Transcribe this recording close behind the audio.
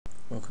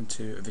Welcome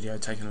to a video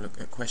taking a look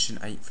at question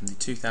 8 from the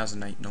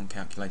 2008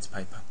 non-calculator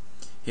paper.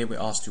 Here we're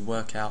asked to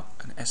work out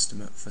an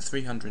estimate for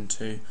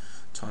 302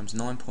 times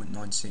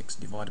 9.96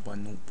 divided by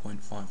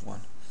 0.51.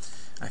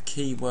 Our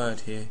key word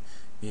here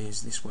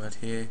is this word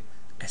here,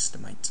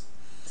 estimate.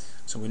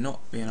 So we're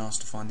not being asked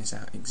to find this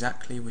out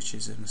exactly, which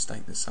is a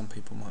mistake that some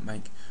people might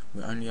make.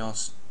 We're only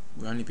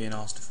being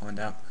asked to find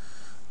out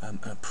an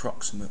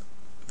approximate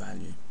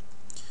value.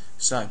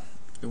 So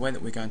the way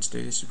that we're going to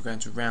do this is we're going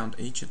to round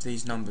each of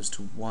these numbers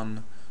to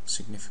one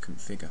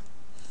significant figure.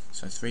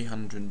 So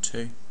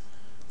 302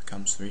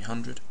 becomes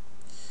 300,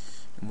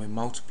 and we're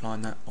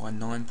multiplying that by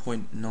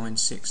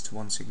 9.96 to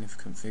one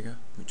significant figure,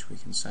 which we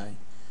can say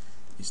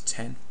is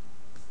 10,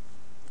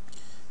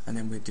 and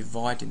then we're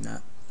dividing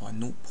that by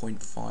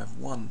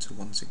 0.51 to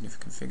one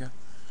significant figure,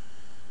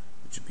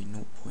 which would be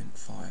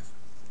 0.5.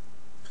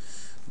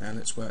 Now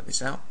let's work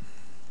this out.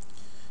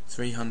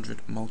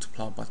 300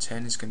 multiplied by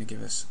 10 is going to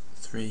give us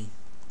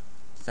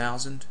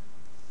 3,000,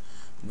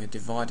 and we're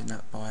dividing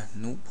that by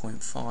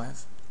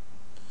 0.5.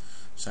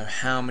 So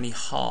how many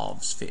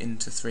halves fit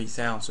into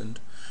 3,000?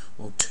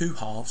 Well, 2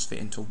 halves fit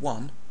into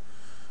 1.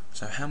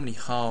 So how many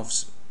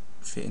halves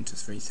fit into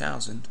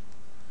 3,000?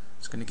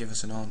 It's going to give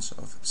us an answer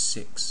of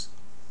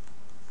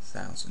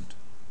 6,000.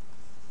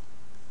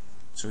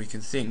 So we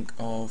can think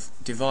of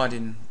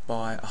dividing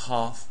by a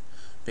half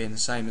being the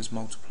same as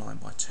multiplying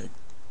by 2.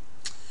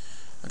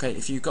 Okay,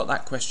 if you got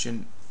that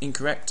question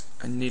incorrect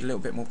and you need a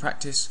little bit more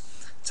practice,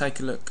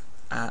 take a look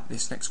at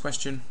this next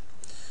question.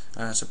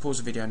 So pause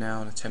the video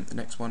now and attempt the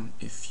next one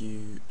if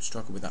you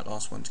struggle with that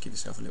last one, to give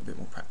yourself a little bit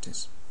more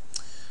practice.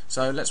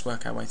 So let's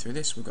work our way through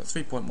this. We've got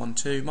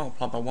 3.12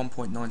 multiplied by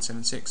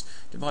 1.976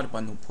 divided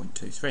by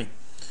 0.23.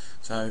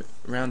 So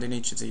rounding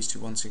each of these to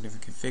one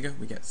significant figure,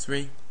 we get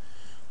 3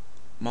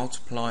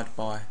 multiplied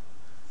by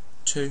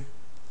 2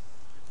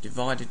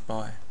 divided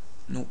by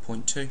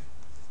 0.2.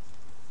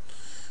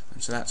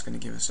 And so that's going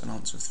to give us an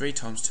answer of 3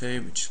 times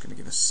 2, which is going to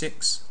give us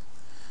 6,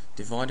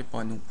 divided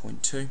by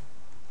 0.2.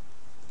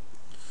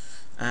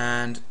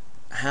 And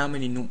how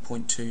many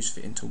 0.2s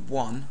fit into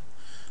 1?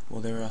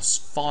 Well, there are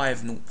 5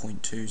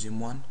 0.2s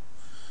in 1.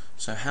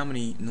 So how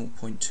many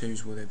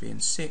 0.2s will there be in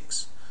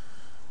 6?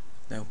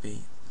 There'll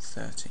be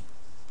 30.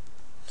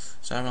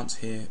 So our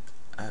answer here,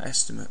 our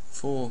estimate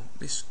for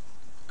this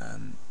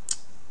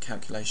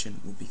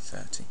calculation will be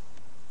 30.